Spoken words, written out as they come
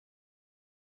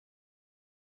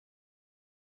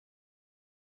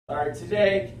All right,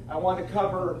 today I want to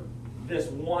cover this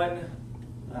one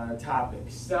topic: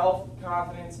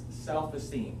 self-confidence,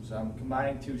 self-esteem. So I'm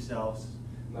combining two selves.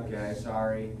 Okay,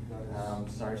 sorry,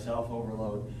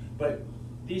 self-overload. But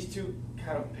these two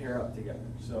kind of pair up together,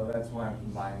 so that's why I'm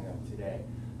combining them today.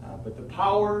 But the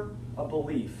power of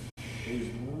belief is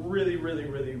really, really,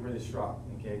 really, really strong.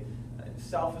 Okay,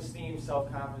 self-esteem,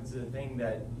 self-confidence is a thing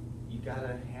that you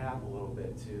gotta have a little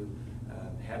bit to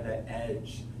have that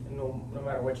edge, and no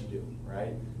matter what you do,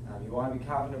 right? You want to be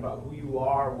confident about who you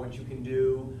are, what you can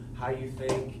do, how you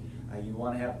think. You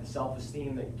want to have the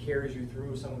self-esteem that carries you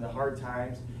through some of the hard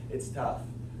times. It's tough.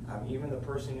 Even the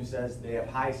person who says they have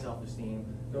high self-esteem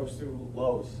goes through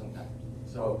lows sometimes.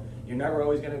 So you're never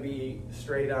always going to be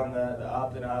straight on the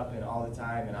up and all the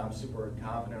time, and I'm super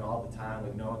confident all the time,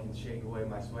 like no one can shake away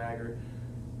my swagger.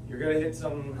 You're going to hit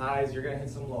some highs, you're going to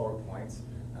hit some lower points,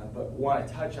 but want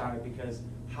to touch on it because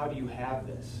how do you have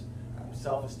this?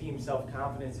 Self-esteem,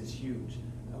 self-confidence is huge.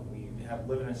 We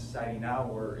live in a society now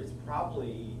where it's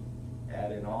probably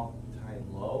at an all-time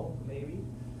low, maybe.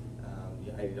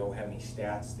 I don't have any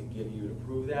stats to give you to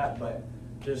prove that, but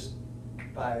just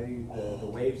by the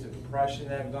waves of depression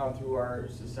that have gone through our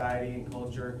society and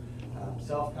culture,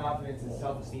 self-confidence and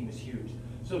self-esteem is huge.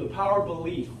 So the power of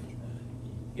belief.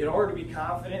 In order to be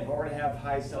confident, in order to have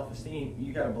high self-esteem,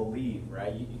 you got to believe,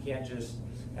 right? You can't just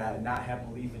not have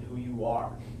belief in who you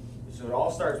are. So it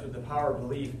all starts with the power of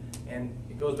belief, and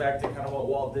it goes back to kind of what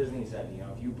Walt Disney said. You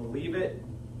know, if you believe it,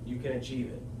 you can achieve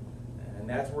it, and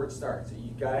that's where it starts.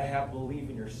 You got to have belief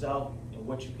in yourself and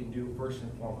what you can do first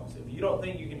and foremost. If you don't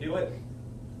think you can do it,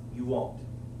 you won't.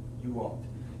 You won't.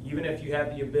 Even if you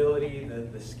have the ability,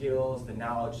 the skills, the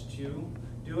knowledge to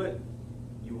do it,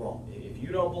 you won't. If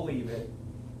you don't believe it,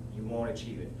 you won't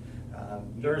achieve it.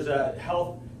 There's a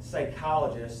health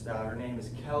psychologist. Her name is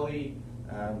Kelly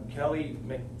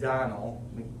McDonald.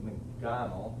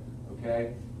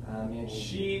 Okay, and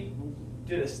she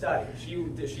did a study. She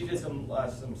did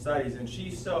some studies, and she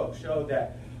showed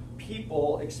that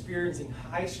people experiencing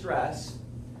high stress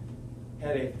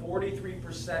had a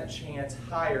 43% chance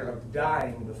higher of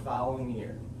dying the following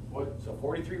year. So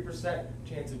 43%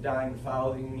 chance of dying the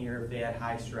following year if they had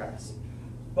high stress.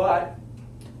 But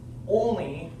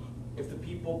only if the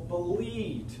people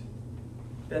believed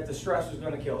that the stress was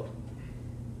going to kill them.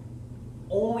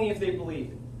 Only if they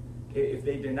believed it. If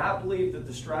they did not believe that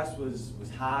the stress was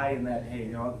high and that, hey,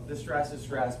 you know, the stress is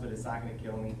stress, but it's not going to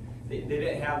kill me, they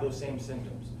didn't have those same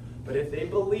symptoms. But if they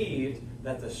believed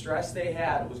that the stress they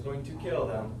had was going to kill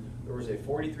them, there was a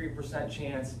 43%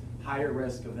 chance higher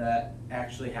risk of that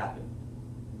actually happening.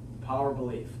 Power of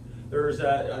belief. There was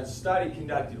a study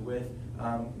conducted with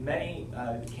many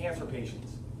cancer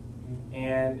patients,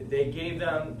 and they gave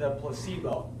them the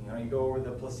placebo. You know, you go over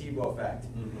the placebo effect,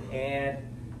 and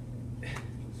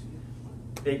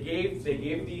they gave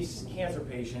these cancer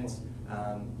patients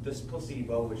this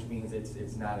placebo, which means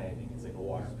it's not anything. It's like a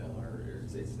water pill, or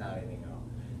it's not anything at all.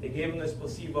 They gave them this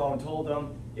placebo and told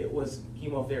them it was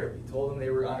chemotherapy. Told them they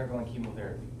were undergoing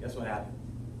chemotherapy. Guess what happened?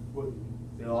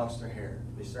 They lost their hair.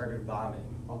 They started vomiting.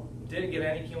 Didn't get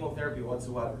any chemotherapy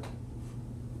whatsoever.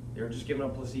 They were just given a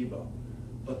placebo.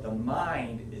 But the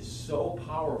mind is so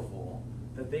powerful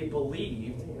that they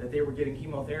believed that they were getting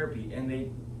chemotherapy, and they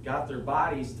got their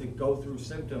bodies to go through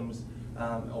symptoms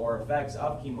or effects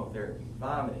of chemotherapy: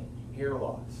 vomiting, hair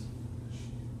loss.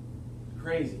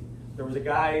 Crazy. There was a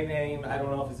guy named, I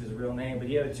don't know if it's his real name, but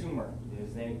he had a tumor.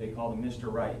 His name, they called him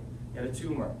Mr. Right. He had a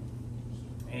tumor.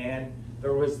 And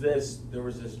there was this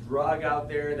drug out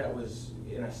there that was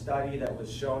in a study that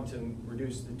was shown to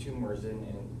reduce the tumors in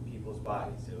people's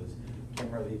bodies. It was, I can't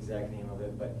remember the exact name of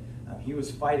it, but he was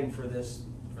fighting for this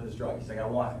drug. He's like, I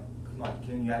want it. Come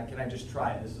on, can I just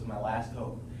try it? This is my last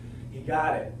hope. He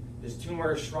got it. His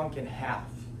tumor shrunk in half.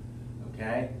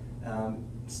 Okay.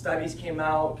 Studies came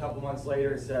out a couple months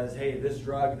later. It says, hey, this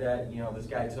drug that this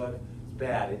guy took is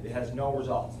bad. It has no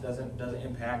results. It doesn't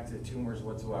impact the tumors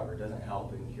whatsoever. It doesn't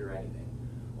help and cure anything.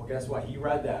 Well, guess what? He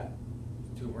read that.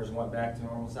 The tumors went back to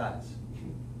normal size.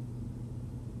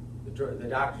 The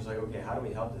doctor's like, okay, how do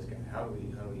we help this guy? How do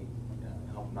we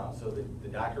help him out? So the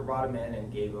doctor brought him in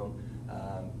and gave him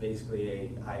basically a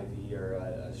IV or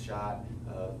a shot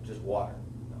of just water.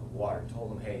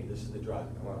 Told him, hey, this is the drug.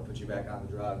 I want to put you back on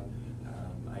the drug.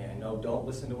 I know, don't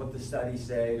listen to what the studies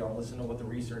say. Don't listen to what the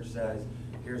research says.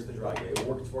 Here's the drug. It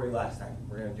worked for you last time.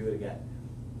 We're going to do it again.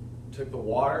 Took the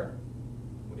water.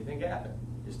 What do you think happened?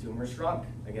 His tumor shrunk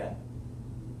again.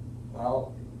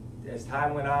 Well, as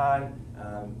time went on,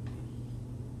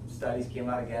 studies came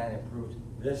out again and proved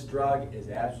this drug is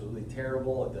absolutely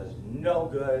terrible. It does no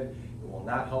good. It will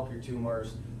not help your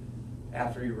tumors.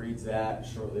 after he reads that,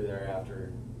 shortly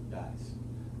thereafter dies.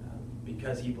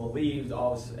 Because he believed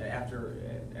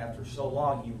after so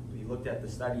long, he looked at the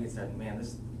study and said, man,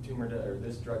 this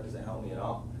this drug doesn't help me at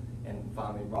all. And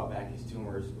finally brought back his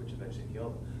tumors, which eventually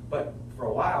killed him. But for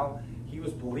a while, he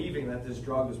was believing that this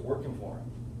drug was working for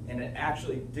him. And it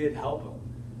actually did help him.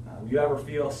 You ever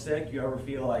feel sick? You ever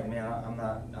feel like, man, I'm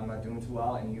not doing too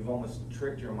well, and you've almost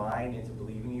tricked your mind into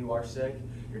believing you are sick,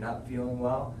 you're not feeling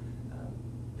well?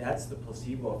 That's the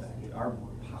placebo effect.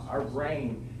 Our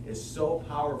brain is so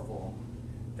powerful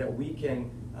that we can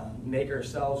make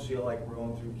ourselves feel like we're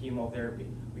going through chemotherapy.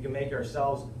 We can make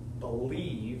ourselves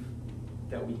believe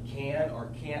that we can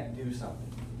or can't do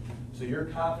something. So your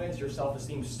confidence, your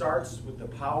self-esteem starts with the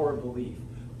power of belief.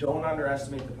 Don't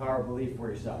underestimate the power of belief for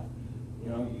yourself. You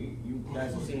know, you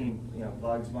guys have seen,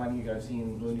 Bugs Bunny, you guys have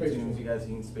seen Looney Tunes, you guys have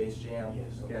seen Space Jam,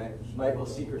 okay?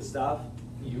 Michael's Secret Stuff,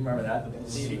 you remember that?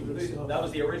 That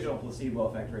was the original placebo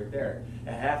effect right there.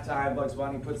 At halftime, Bugs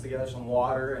Bunny puts together some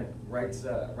water and writes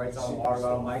on the water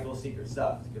bottle, Michael's Secret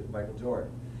Stuff, because Michael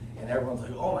Jordan. And everyone's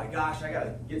like, oh my gosh, I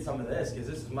gotta get some of this, because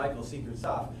this is Michael's Secret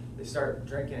Stuff. They start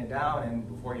drinking it down, and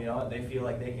before you know it, they feel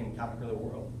like they can conquer the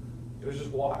world. It was just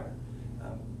water.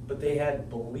 But they had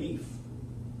belief.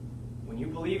 When you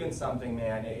believe in something,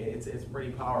 man, it's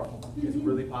pretty powerful. It's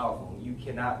really powerful. You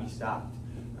cannot be stopped.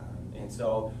 And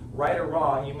so, right or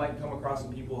wrong, you might come across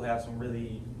some people who have some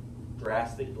really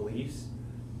drastic beliefs,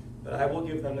 but I will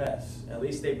give them this. At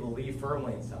least they believe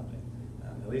firmly in something.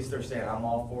 At least they're saying, I'm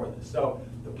all for this. So,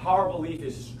 the power of belief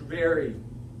is very,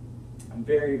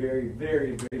 very, very,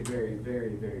 very, very, very,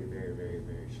 very, very, very,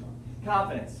 very strong.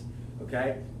 Confidence,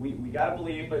 okay? We got to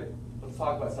believe, but let's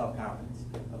talk about self-confidence.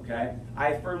 Okay?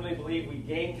 I firmly believe we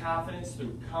gain confidence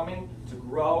through coming to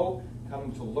grow,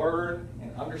 coming to learn,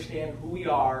 and understand who we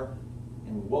are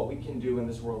and what we can do in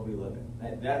this world we live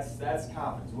in. That's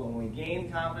confidence. When we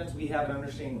gain confidence, we have an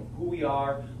understanding of who we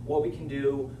are, what we can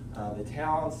do, the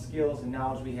talents, skills, and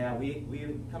knowledge we have. We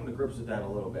come to grips with that a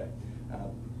little bit.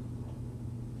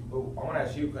 But I want to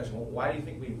ask you a question. Why do you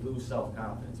think we lose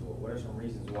self-confidence? What are some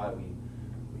reasons why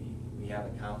we have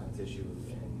a confidence issue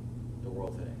in the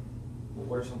world today?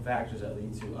 What are some factors that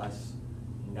lead to us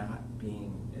not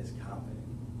being as confident?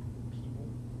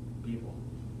 People.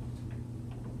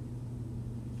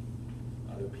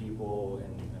 Other people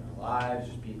in our lives,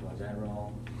 just people in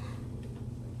general.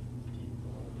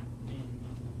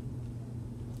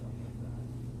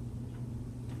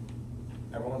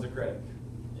 Everyone's a critic.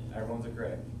 Everyone's a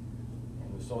critic.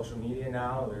 And with social media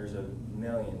now, there's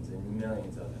millions and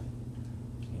millions of them.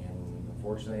 And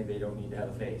unfortunately, they don't need to have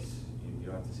a face. You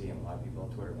don't have to see them. A lot of people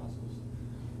have Twitter muscles.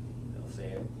 They'll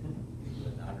say it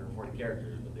with 140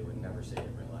 characters, but they would never say it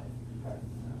in real life.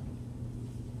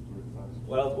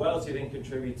 What else do you think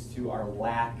contributes to our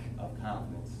lack of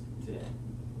confidence today?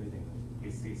 What do you think? We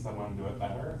see someone do it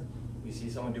better. We see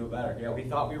someone do it better. Yeah, we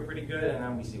thought we were pretty good, and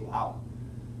then we see, wow,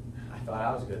 I thought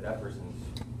I was good. That person's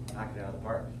knocked it out of the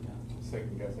park. Yeah.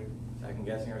 Second guessing. Second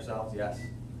guessing ourselves, yes.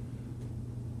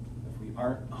 If we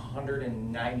aren't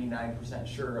 199%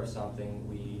 sure of something,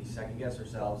 we second guess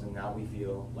ourselves, and now we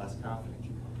feel less confident.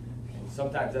 And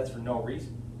sometimes that's for no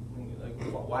reason. Like,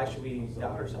 why should we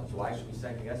doubt ourselves? Why should we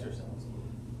second guess ourselves?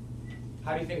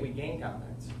 How do you think we gain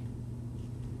confidence?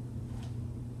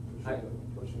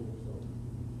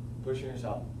 Pushing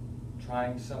yourself.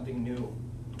 Trying something new.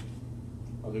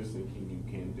 Others thinking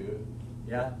you can do it.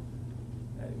 Yeah.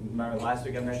 Remember last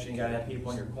week I mentioned you got to have people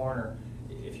in your corner.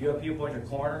 If you have people in your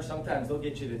corner, sometimes they'll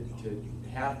get you to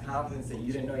have confidence that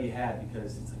you didn't know you had,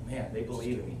 because it's like, man, they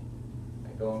believe in me.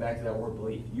 And going back to that word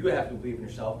belief, you have to believe in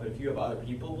yourself, but if you have other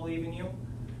people believe in you,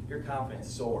 your confidence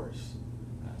soars.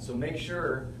 So make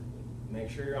sure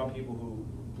you're on people who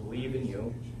believe in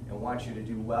you and want you to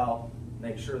do well.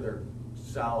 Make sure they're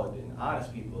solid and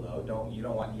honest people, though. You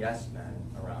don't want yes men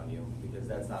around you, because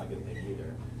that's not a good thing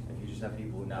either. If you just have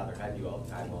people who nod their head at you all the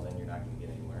time, well, then you're not going to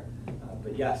get anywhere.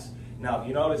 But yes, now if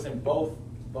you notice in both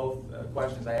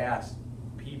questions I asked,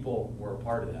 people were a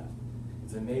part of that.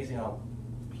 It's amazing how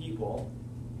people,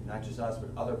 not just us, but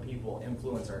other people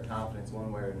influence our confidence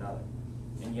one way or another.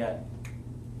 And yet,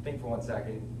 think for 1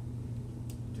 second,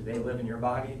 do they live in your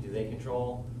body? Do they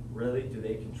control, really? Do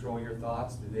they control your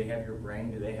thoughts? Do they have your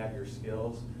brain? Do they have your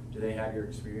skills? Do they have your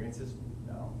experiences?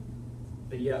 No.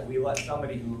 But yet, we let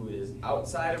somebody who is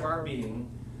outside of our being,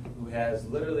 who has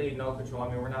literally no control. I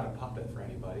mean, we're not a puppet for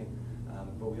anybody,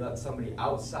 but we let somebody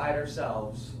outside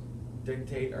ourselves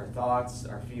dictate our thoughts,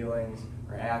 our feelings,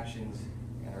 our actions,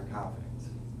 and our confidence.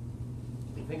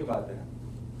 Think about that.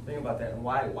 Think about that, and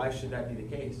why should that be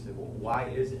the case? Why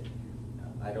is it?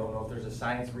 I don't know if there's a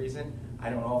science reason. I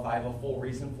don't know if I have a full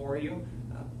reason for you,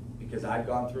 because I've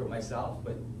gone through it myself,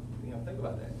 but think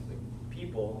about that.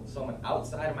 Someone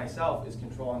outside of myself is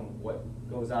controlling what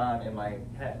goes on in my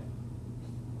head.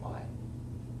 Why?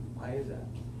 Why is that?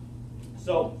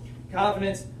 So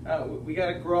confidence, we got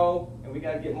to grow, and we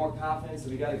got to get more confidence,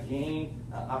 and we got to gain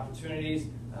opportunities.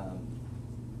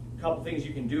 A couple things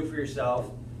you can do for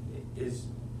yourself is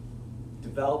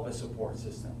develop a support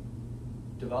system.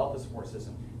 Develop a support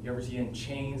system. You ever see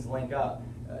chains link up?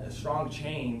 A strong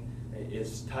chain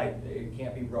is tight. It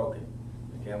can't be broken.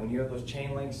 Okay, when you have those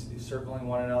chain links circling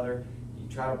one another, you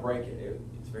try to break it.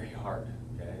 It's very hard.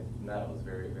 Okay, metal is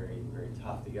very, very, very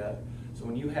tough together. So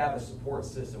when you have a support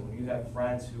system, when you have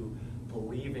friends who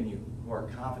believe in you, who are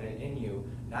confident in you,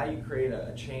 now you create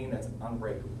a chain that's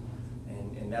unbreakable,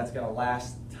 and that's going to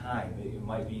last time. It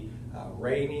might be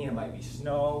rainy, it might be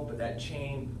snow, but that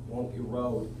chain won't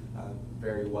erode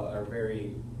very well or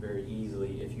very, very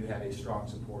easily if you have a strong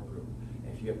support group.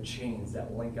 If you have chains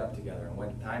that link up together, and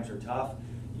when times are tough,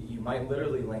 you might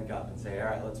literally link up and say, all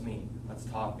right, let's meet, let's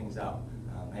talk things out.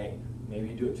 Hey, maybe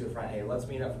you do it to a friend. Hey, let's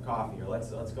meet up for coffee, or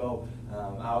let's go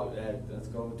out. Let's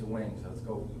go to Wings. Let's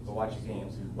go watch a game.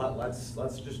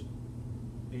 Let's just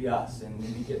be us, and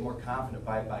maybe get more confident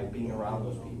by being around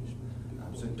those people.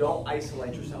 So don't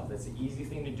isolate yourself. That's the easy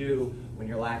thing to do when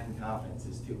you're lacking confidence,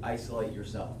 is to isolate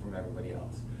yourself from everybody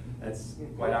else. That's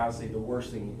quite honestly the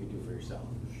worst thing you can do for yourself.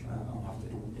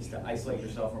 Often is to isolate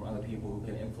yourself from other people who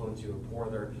can influence you and pour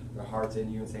their hearts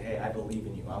in you and say, hey, I believe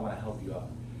in you. I want to help you out.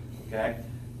 Okay?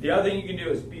 The other thing you can do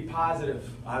is be positive,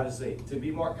 obviously. To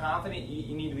be more confident,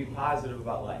 you need to be positive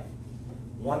about life.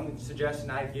 One suggestion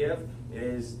I give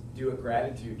is do a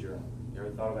gratitude journal. You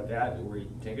ever thought about that? Where you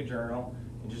take a journal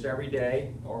and just every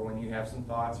day, or when you have some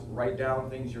thoughts, write down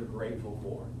things you're grateful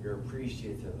for, you're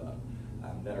appreciative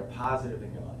of, that are positive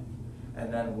in your life.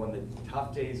 And then when the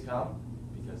tough days come,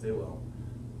 because they will,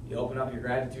 you open up your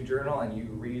gratitude journal and you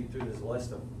read through this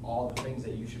list of all the things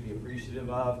that you should be appreciative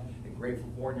of and grateful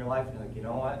for in your life, and you're like, you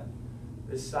know what?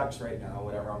 This sucks right now,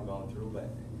 whatever I'm going through, but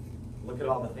look at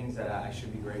all the things that I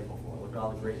should be grateful for. Look at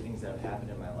all the great things that have happened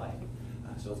in my life.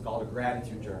 So it's called a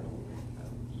gratitude journal.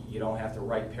 You don't have to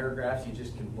write paragraphs, you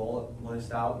just can bullet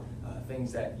list out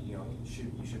things that you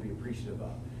should be appreciative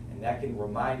of. And that can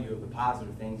remind you of the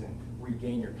positive things and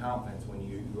regain your confidence when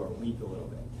you are weak a little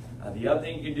bit. The other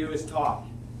thing you can do is talk.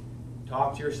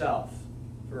 Talk to yourself,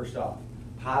 first off.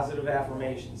 Positive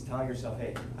affirmations, telling yourself,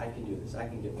 hey, I can do this, I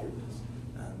can get through this.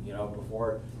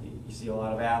 Before, you see a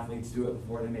lot of athletes do it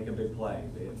before they make a big play,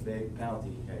 a big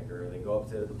penalty kick, or they go up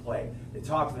to the plate. They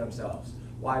talk to themselves.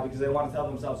 Why? Because they want to tell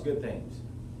themselves good things.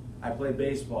 I played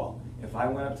baseball. If I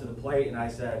went up to the plate and I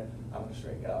said, I'm going to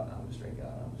strike out, I'm going to strike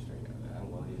out, I'm going to strike out,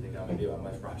 what do you think I'm going to do? I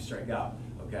might probably strike out,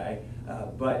 okay?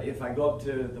 But if I go up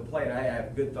to the plate and I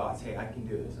have good thoughts, hey, I can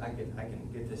do this, I can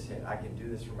get this hit, I can do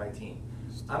this for my team,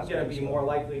 I'm going to be more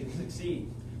likely to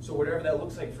succeed. So whatever that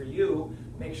looks like for you,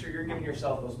 make sure you're giving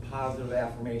yourself those positive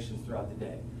affirmations throughout the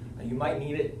day. You might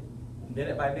need it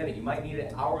minute by minute, you might need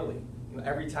it hourly.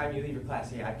 Every time you leave your class,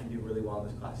 hey, I can do really well in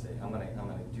this class today. I'm gonna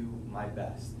do my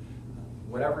best.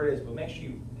 Whatever it is, but make sure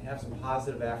you have some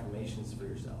positive affirmations for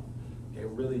yourself. Okay,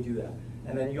 really do that.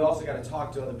 And then you also got to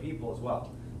talk to other people as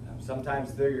well.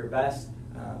 Sometimes they're your best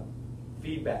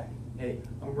feedback. Hey,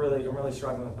 I'm really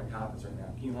struggling with my confidence right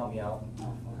now. Can you help me out?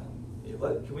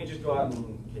 Can we just go out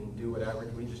and can do whatever?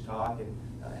 Can we just talk and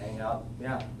hang out?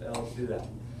 Yeah, let's do that.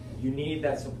 You need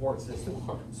that support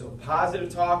system. So positive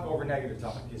talk over negative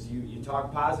talk. Because you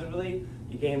talk positively,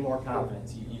 you gain more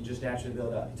confidence. You just naturally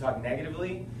build up. You talk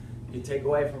negatively, you take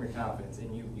away from your confidence,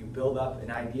 and you build up an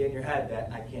idea in your head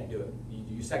that I can't do it.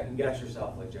 You second guess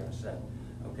yourself, like Jenna said.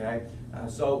 Okay?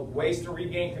 So ways to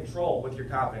regain control with your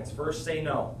confidence. First, say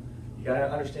no. You got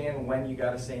to understand when you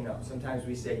got to say no. Sometimes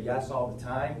we say yes all the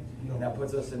time, and that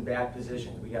puts us in bad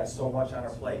positions. We got so much on our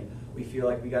plate. We feel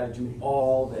like we got to do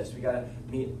all this. We got to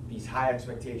meet these high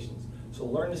expectations. So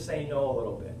learn to say no a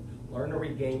little bit. Learn to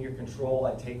regain your control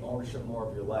and take ownership more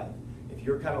of your life. If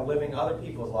you're kind of living other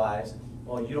people's lives,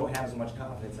 well, you don't have as much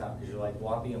confidence now because you're like,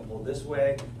 well, I'm being pulled this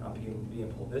way, I'm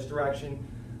being pulled this direction.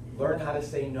 Learn how to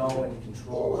say no and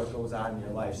control what goes on in your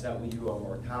life so that way you are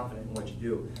more confident in what you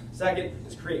do. Second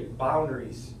is create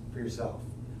boundaries for yourself.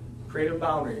 Creative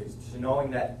boundaries to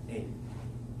knowing that, hey,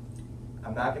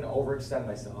 I'm not going to overextend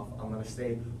myself. I'm going to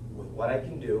stay with what I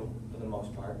can do for the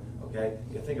most part. Okay?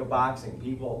 You think of boxing.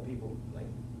 People like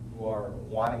who are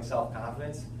wanting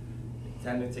self-confidence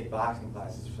tend to take boxing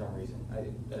classes for some reason.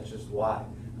 That's just why.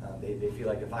 They feel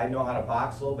like if I know how to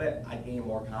box a little bit, I gain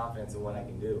more confidence in what I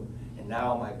can do. And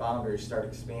now my boundaries start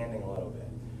expanding a little bit.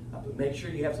 But make sure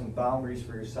you have some boundaries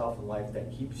for yourself in life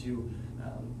that keeps you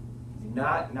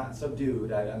not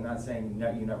subdued. I'm not saying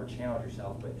you never challenge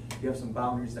yourself, but you have some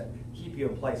boundaries that keep you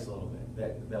in place a little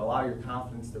bit, that allow your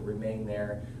confidence to remain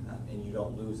there, and you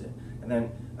don't lose it. And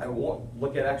then I won't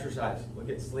look at exercise, look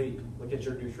at sleep, look at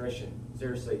your nutrition.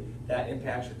 Seriously, that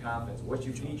impacts your confidence. What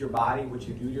you feed your body, what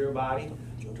you do to your body,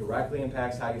 directly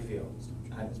impacts how you feel.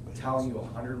 I'm telling you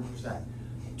 100%.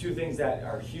 Two things that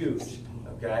are huge,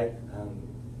 okay?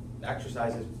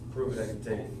 Exercise is proven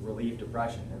to relieve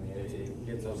depression. I mean, it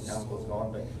gets those chemicals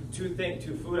going. But two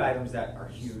food items that are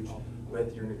huge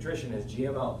with your nutrition is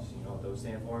GMOs. You know what those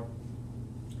stand for?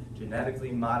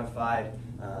 Genetically modified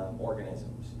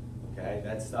organisms. Okay,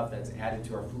 that's stuff that's added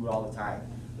to our food all the time.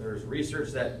 There's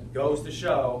research that goes to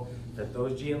show that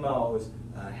those GMOs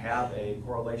have a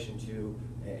correlation to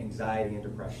anxiety and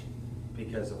depression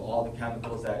because of all the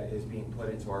chemicals that is being put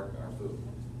into our food.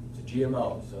 It's a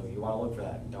GMO, so you want to look for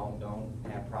that. Don't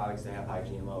have products that have high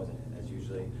GMOs in it. That's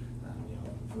usually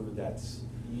food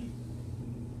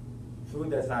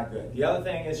that's not good. The other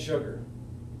thing is sugar.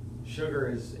 Sugar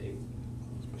is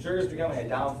becoming a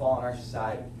downfall in our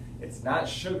society. It's not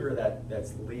sugar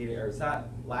that's leading, or it's not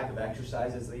lack of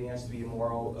exercise that's leading us to be a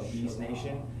moral obese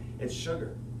nation. It's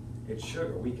sugar. It's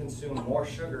sugar. We consume more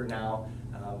sugar now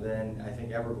than I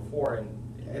think ever before. And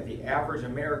the average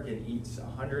American eats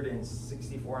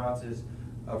 164 ounces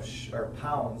of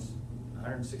pounds,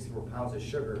 164 pounds of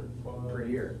sugar per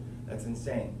year. That's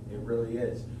insane. It really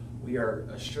is. We are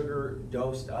a sugar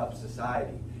dosed up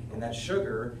society, and that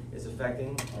sugar is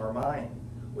affecting our mind,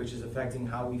 which is affecting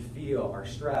how we feel, our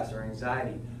stress, our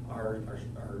anxiety, our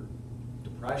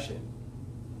depression,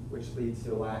 which leads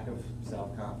to a lack of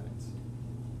self-confidence.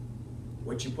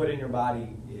 What you put in your body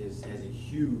has a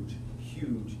huge,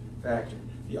 huge factor.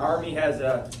 The Army has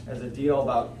a deal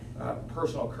about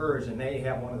personal courage, and they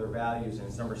have one of their values, and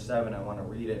it's number 7. I want to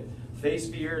read it. Face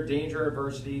fear, danger,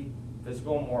 adversity,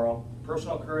 physical and moral.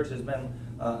 Personal courage has been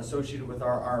associated with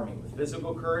our Army. With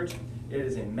physical courage, it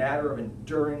is a matter of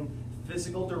enduring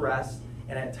physical duress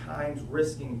and at times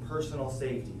risking personal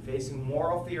safety. Facing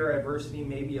moral fear or adversity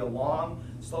may be a long,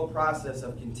 slow process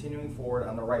of continuing forward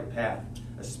on the right path,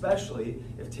 especially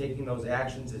if taking those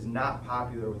actions is not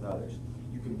popular with others.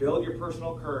 You can build your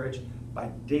personal courage by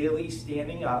daily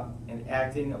standing up and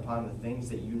acting upon the things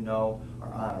that you know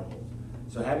are honorable.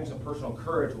 So having some personal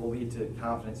courage will lead to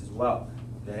confidence as well.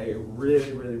 Okay, it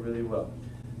really, really, really will.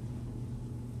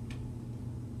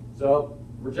 So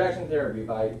rejection therapy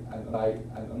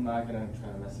I'm not going to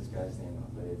try to mess this guy's name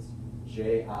up, but it's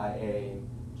J-I-A.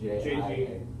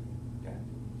 Okay.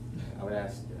 I would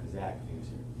ask Zach if he was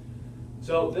here.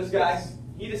 So this guy,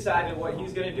 he decided what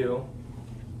he's going to do.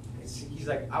 He's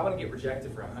like, I want to get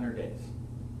rejected for 100 days.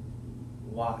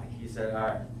 Why? He said, all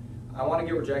right, I want to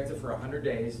get rejected for 100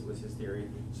 days, was his theory,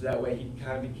 so that way he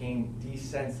kind of became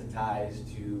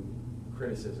desensitized to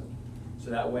criticism. So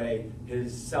that way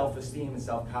his self-esteem and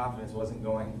self-confidence wasn't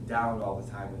going down all the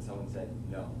time when someone said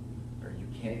no, or you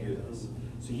can't do this.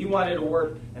 So he wanted to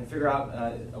work and figure out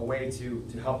a way to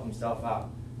help himself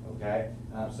out. Okay,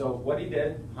 so what he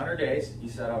did, 100 days, he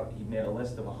made a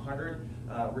list of 100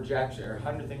 rejection, or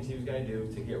 100 things he was going to do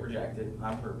to get rejected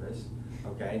on purpose.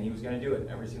 Okay, and he was going to do it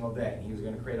every single day. And he was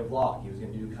going to create a vlog. He was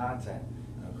going to do content,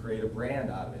 create a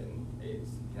brand out of it. And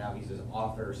now he's an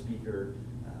author, speaker,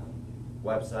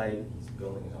 website. He's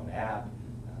building his own app.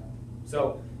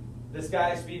 So this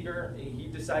guy, speaker, he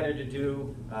decided to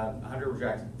do 100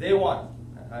 rejections. Day 1,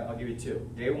 I'll give you 2.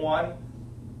 Day 1,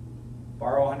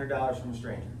 borrow $100 from a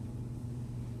stranger.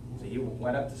 So he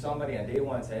went up to somebody on day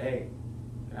 1 and said, hey,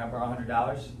 can I borrow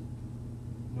 $100?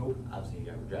 Nope. Obviously he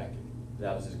got rejected.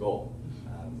 That was his goal.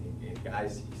 He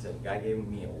said, the guy gave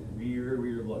me a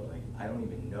weird look. Like, I don't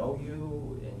even know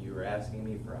you, and you were asking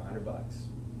me for $100.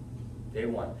 Day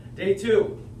 1. Day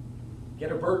 2,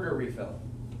 get a burger refill.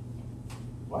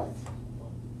 What?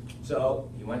 So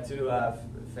he went to a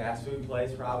fast food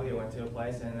place, probably. He went to a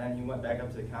place, and then he went back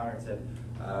up to the counter and said,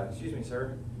 excuse me,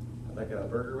 sir, I'd like a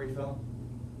burger refill.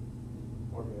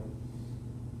 Okay.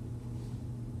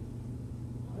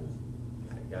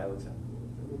 The guy looks up.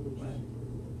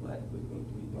 What?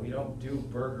 We don't do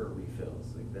burger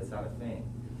refills. Like, that's not a thing.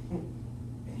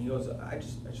 And he goes, I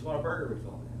just want a burger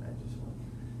refill, man. I just want.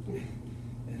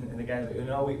 And the guy's like,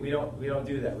 no, we don't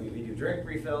do that. We do drink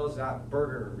refills, not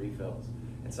burger refills.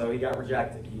 And so he got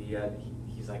rejected.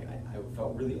 He's like, I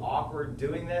felt really awkward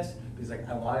doing this. He's like,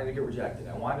 I wanted to get rejected.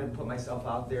 I wanted to put myself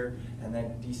out there and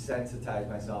then desensitize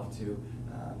myself to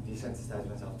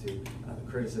the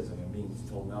criticism and being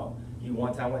told no. He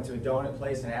one time went to a donut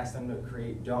place and asked them to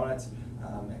create donuts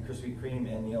and Krispy Kreme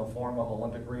in the form of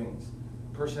Olympic rings.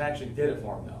 The person actually did it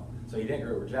for him though, so he didn't get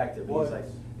rejected. But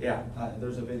Yeah,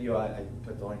 there's a video, I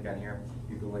put the link on here,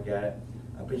 you can look at it.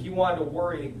 But he wanted to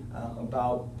worry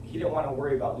he didn't want to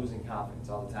worry about losing confidence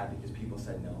all the time because people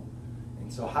said no.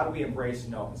 And so how do we embrace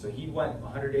no? And so he went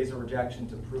 100 days of rejection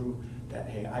to prove that,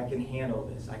 hey, I can handle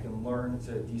this. I can learn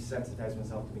to desensitize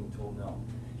myself to being told no.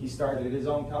 He started his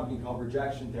own company called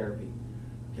Rejection Therapy.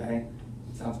 Okay,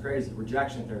 it sounds crazy,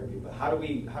 rejection therapy. But how do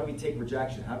we take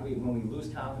rejection? How do we, when we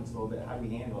lose confidence a little bit, how do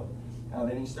we handle it?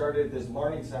 Then he started this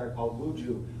learning center called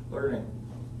Wuju Learning.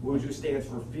 Wuju stands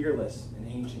for fearless in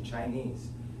ancient Chinese.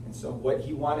 And so what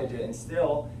he wanted to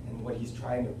instill and what he's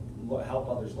trying to help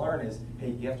others learn is,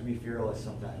 hey, you have to be fearless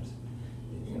sometimes.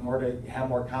 In order to have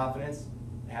more confidence,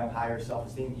 have higher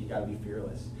self-esteem, you got to be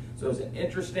fearless. So it's an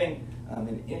interesting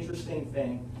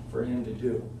thing for him to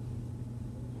do.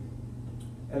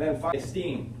 And then finally,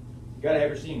 esteem. You got to have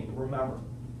your esteem. Remember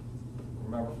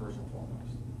first and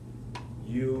foremost,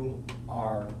 you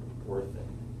are worth it.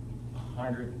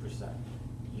 100%.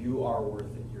 You are worth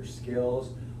it. Your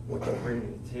skills, what you bring to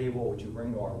the table, what you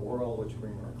bring to our world, what you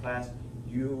bring to our class,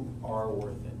 you are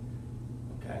worth it.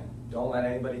 Okay? Don't let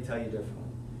anybody tell you differently.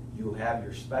 You have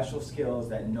your special skills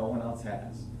that no one else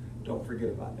has. Don't forget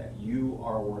about that. You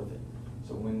are worth it.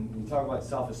 So when we talk about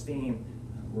self-esteem,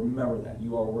 remember that.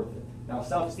 You are worth it. Now,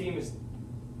 self-esteem is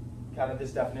kind of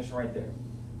this definition right there.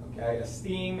 Okay?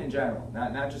 Esteem in general,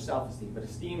 not just self-esteem, but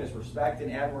esteem is respect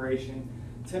and admiration,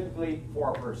 typically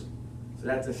for a person. So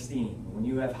that's esteem. When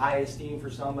you have high esteem for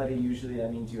somebody, usually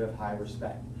that means you have high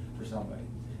respect for somebody.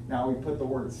 Now we put the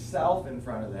word self in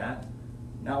front of that.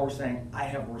 Now we're saying, I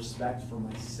have respect for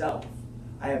myself.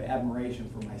 I have admiration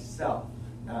for myself.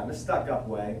 Not in a stuck-up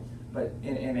way, but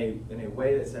in a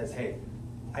way that says, hey,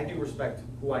 I do respect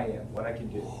who I am, what I can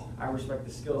do. I respect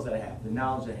the skills that I have, the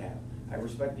knowledge I have. I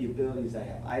respect the abilities I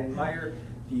have. I admire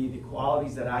the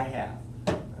qualities that I have.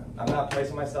 I'm not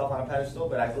placing myself on a pedestal,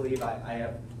 but I believe I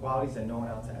have qualities that no one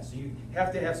else has. So you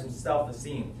have to have some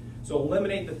self-esteem. So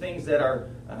eliminate the things that are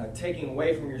taking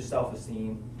away from your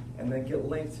self-esteem, and then get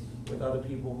linked with other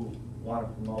people who want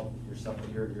to promote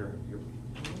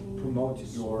promote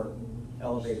your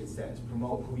elevated status,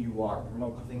 promote who you are,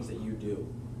 promote the things that you do.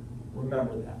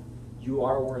 Remember that. You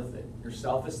are worth it. Your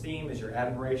self-esteem is your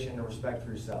admiration and respect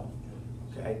for yourself.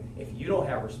 Okay? If you don't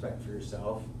have respect for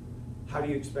yourself, how do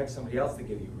you expect somebody else to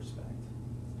give you respect?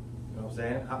 You know what I'm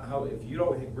saying? How if you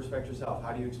don't respect yourself,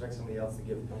 how do you expect somebody else to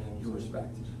give you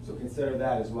respect? So consider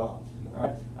that as well.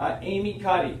 All right. Amy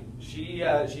Cuddy, she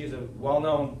is a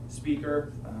well-known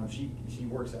speaker. She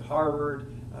works at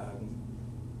Harvard.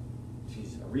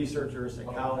 She's a researcher,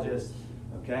 psychologist.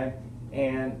 Okay,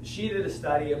 and she did a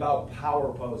study about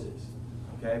power poses.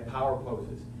 Okay, power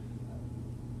poses.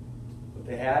 What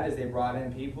they had is they brought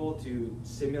in people to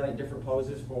simulate different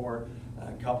poses for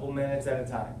a couple minutes at a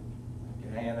time.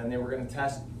 Okay, and then they were going to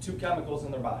test two chemicals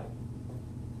in their body.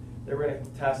 They were going to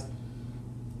test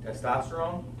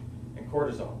testosterone and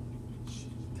cortisol.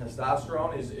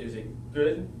 Testosterone is a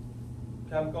good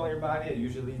chemical in your body. It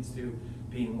usually leads to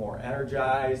being more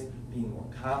energized, being more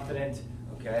confident.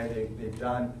 Okay, they've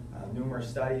done numerous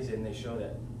studies, and they show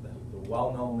that the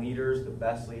well-known leaders, the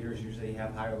best leaders, usually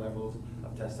have higher levels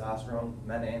of testosterone,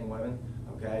 men and women.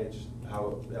 Okay, it's just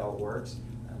how it works.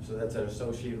 So that's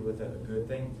associated with a good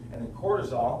thing. And then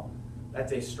cortisol,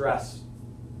 that's a stress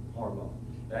hormone.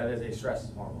 That is a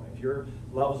stress hormone. If your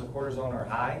levels of cortisol are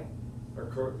high,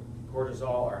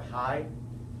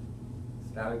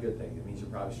 it's not a good thing. It means you're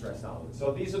probably stressed out.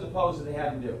 So these are the poses they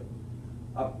had them do.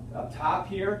 Up top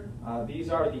here, these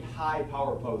are the high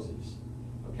power poses.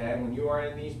 Okay, and when you are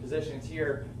in these positions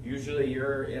here, usually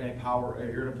you're in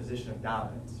a position of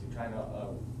dominance. You're trying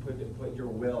to put your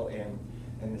will in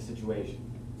the situation.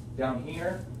 Down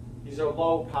here, these are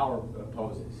low power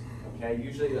poses. Okay,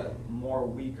 usually more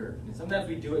weaker. And sometimes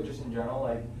we do it just in general,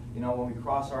 like when we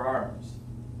cross our arms.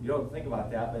 You don't think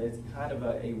about that, but it's kind of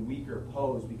a weaker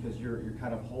pose because you're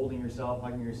kind of holding yourself,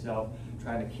 hugging yourself,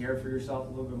 trying to care for yourself a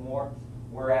little bit more.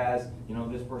 Whereas,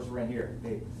 this person right here,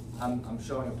 hey, I'm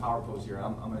showing a power pose here.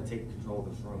 I'm going to take control of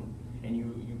this room. And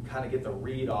you kind of get the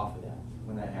read off of that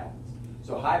when that happens.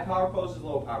 So high power poses,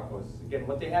 low power poses. Again,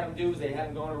 what they had them do is they had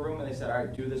them go in a room and they said, all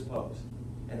right, do this pose.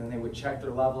 And then they would check their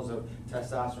levels of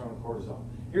testosterone and cortisol.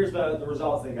 Here's the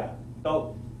results they got.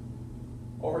 So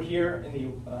over here in the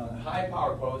high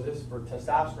power poses for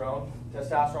testosterone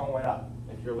went up.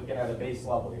 If you're looking at a base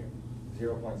level here,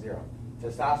 0.0.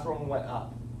 Testosterone went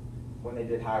up when they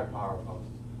did higher power poses.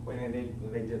 When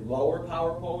they did lower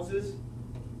power poses,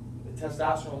 the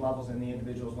testosterone levels in the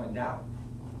individuals went down.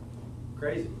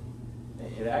 Crazy.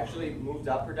 It actually moved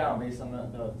up or down based on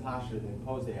the posture and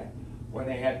pose they had. When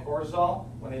they had cortisol,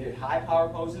 when they did high power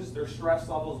poses, their stress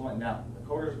levels went down. The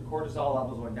cortisol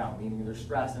levels went down, meaning their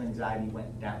stress and anxiety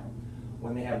went down.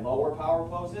 When they had lower power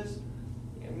poses,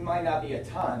 it might not be a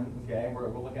ton, okay? We're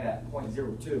looking at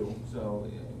 0.02, so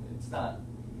it's not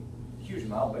a huge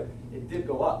amount, but it did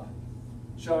go up,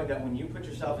 showing that when you put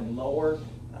yourself in lower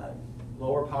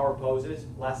power poses,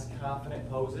 less confident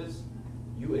poses,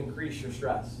 you increase your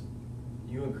stress.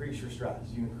 You increase your stress.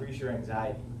 You increase your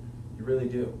anxiety. You really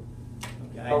do.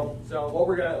 Okay. So what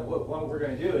we're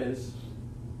gonna do is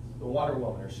the Wonder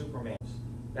Woman or Superman.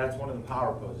 That's one of the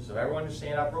power poses. So everyone just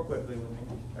stand up real quickly with me.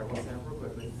 Everyone stand up real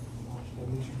quickly.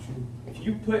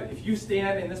 If you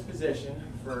stand in this position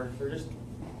for just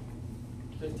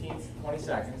 15, 20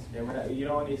 seconds, okay, you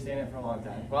don't need to stand in for a long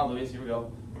time. Come on, Luis, here we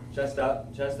go. Chest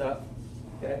up, chest up.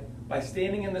 Okay. By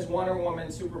standing in this Wonder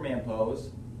Woman Superman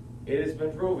pose, it has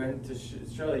been proven to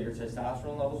show that your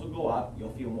testosterone levels will go up.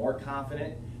 You'll feel more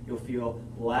confident. You'll feel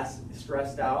less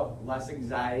stressed out, less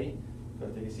anxiety. Go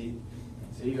take a seat.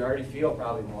 So you already feel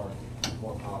probably more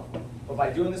powerful. But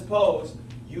by doing this pose,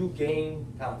 you gain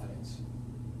confidence.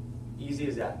 Easy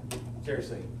as that.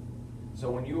 Seriously. So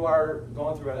when you are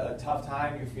going through a tough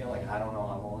time, you're feeling like, I don't know,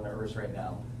 I'm a little nervous right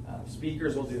now.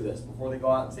 Speakers will do this. Before they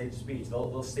go out and stage speech,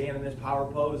 they'll stand in this power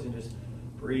pose and just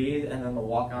breathe, and then they'll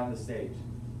walk on the stage.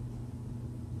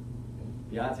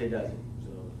 Beyonce does it, so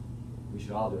we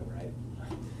should all do it, right?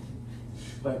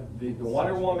 But the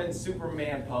Wonder Woman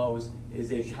Superman pose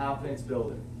is a confidence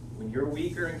builder. When you're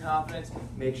weaker in confidence,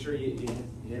 make sure you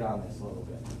hit on this a little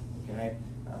bit, okay?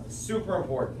 Super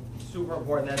important, super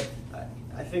important. That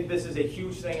I think this is a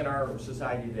huge thing in our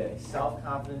society today.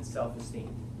 Self-confidence,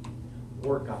 self-esteem.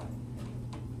 Work on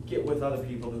it. Get with other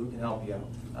people who can help you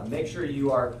out. Make sure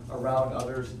you are around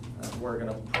others who are going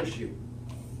to push you.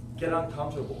 Get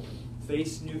uncomfortable.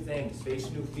 Face new things. Face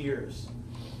new fears.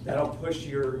 That'll push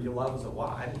your levels of,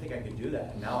 wow, I didn't think I could do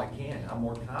that. And now I can. I'm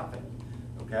more confident.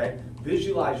 Okay?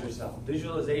 Visualize yourself.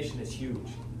 Visualization is huge.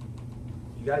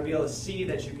 You got to be able to see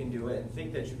that you can do it and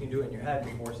think that you can do it in your head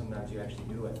before sometimes you actually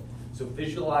do it. So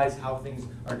visualize how things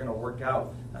are going to work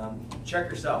out. Check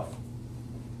yourself.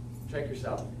 Check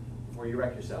yourself before you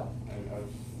wreck yourself.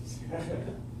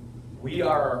 We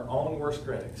are our own worst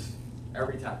critics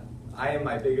every time. I am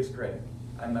my biggest critic.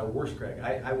 I'm my worst critic.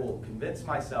 I will convince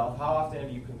myself. How often have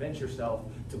you convinced yourself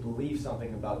to believe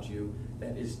something about you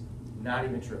that is not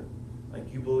even true? Like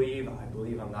I believe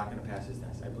I'm not going to pass this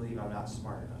test. I believe I'm not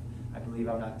smart enough. I believe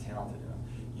I'm not talented enough.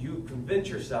 You convince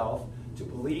yourself to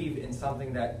believe in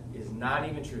something that is not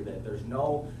even true, that there's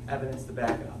no evidence to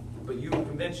back it up. But you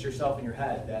convinced yourself in your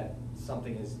head that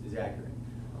something is accurate.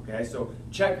 Okay, so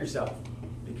check yourself,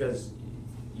 because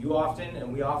you often,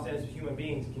 and we often as human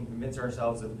beings, can convince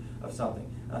ourselves of something.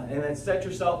 And then set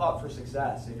yourself up for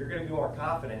success. If you're going to be more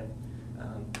confident,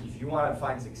 if you want to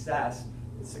find success,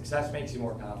 success makes you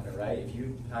more confident, right? If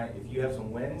you have some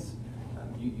wins,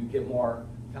 you get more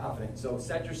confident. So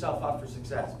set yourself up for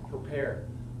success. Prepare.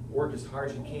 Work as hard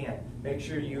as you can. Make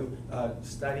sure you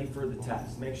study for the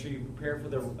test. Make sure you prepare for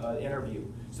the interview,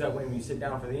 so that when you sit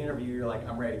down for the interview, you're like,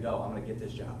 I'm ready to go. I'm going to get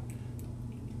this job.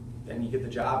 Then you get the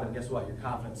job, and guess what? Your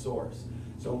confidence soars.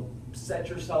 So set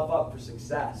yourself up for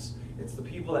success. It's the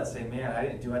people that say, man, I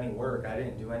didn't do any work. I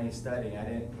didn't do any studying. I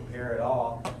didn't prepare at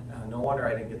all. No wonder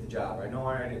I didn't get the job. Right? No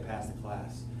wonder I didn't pass the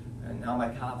class. And now my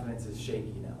confidence is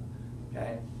shaky now.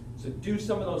 Okay? So do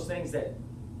some of those things that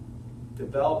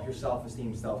develop your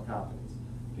self-esteem, self-confidence.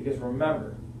 Because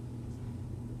remember,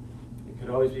 it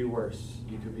could always be worse.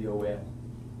 You could be a whale.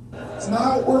 It's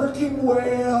not working,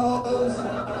 Wales.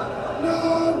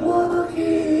 Not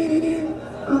working.